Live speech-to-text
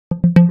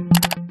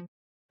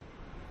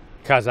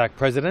Kazakh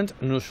President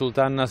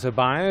Nursultan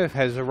Nazarbayev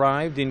has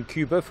arrived in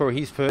Cuba for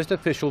his first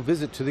official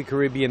visit to the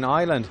Caribbean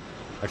island,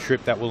 a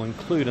trip that will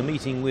include a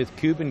meeting with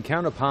Cuban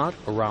counterpart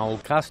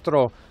Raul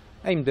Castro,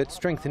 aimed at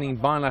strengthening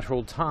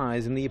bilateral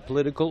ties in the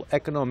political,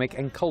 economic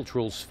and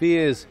cultural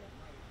spheres.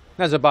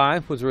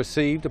 Nazarbayev was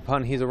received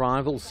upon his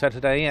arrival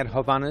Saturday at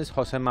Havana's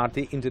José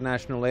Martí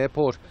International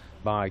Airport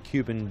by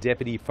Cuban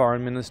Deputy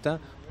Foreign Minister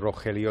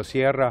Rogelio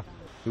Sierra,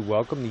 who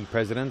welcomed the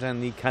President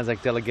and the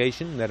Kazakh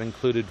delegation that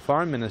included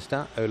Foreign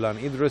Minister Olan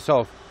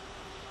Idrisov.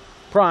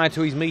 Prior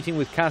to his meeting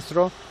with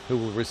Castro, who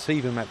will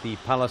receive him at the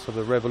Palace of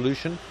the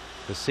Revolution,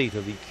 the seat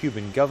of the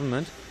Cuban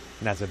government,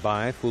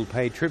 Nazarbayev will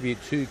pay tribute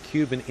to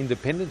Cuban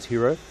independence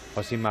hero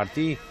José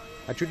Martí,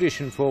 a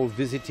tradition for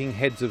visiting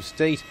heads of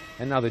state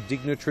and other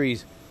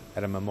dignitaries,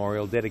 at a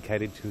memorial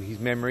dedicated to his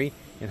memory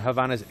in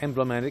Havana's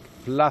emblematic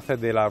Plaza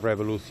de la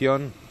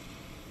Revolución.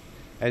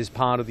 As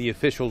part of the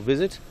official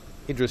visit,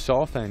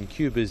 Idrisov and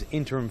Cuba's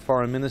interim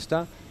foreign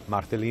minister,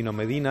 Marcelino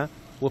Medina,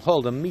 will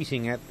hold a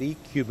meeting at the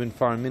Cuban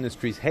Foreign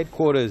Ministry's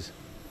headquarters.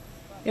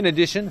 In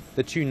addition,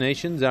 the two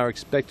nations are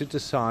expected to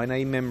sign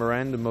a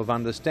memorandum of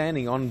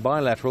understanding on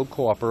bilateral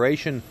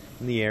cooperation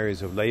in the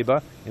areas of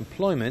labour,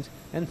 employment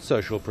and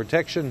social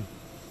protection.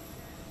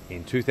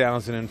 In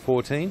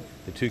 2014,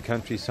 the two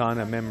countries signed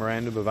a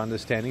memorandum of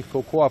understanding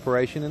for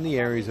cooperation in the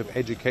areas of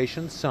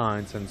education,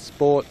 science and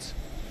sports.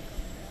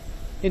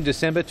 In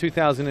December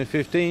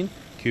 2015,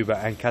 Cuba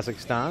and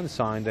Kazakhstan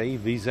signed a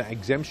visa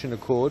exemption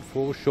accord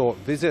for short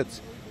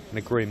visits, an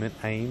agreement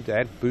aimed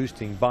at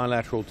boosting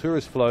bilateral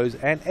tourist flows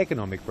and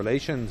economic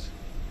relations.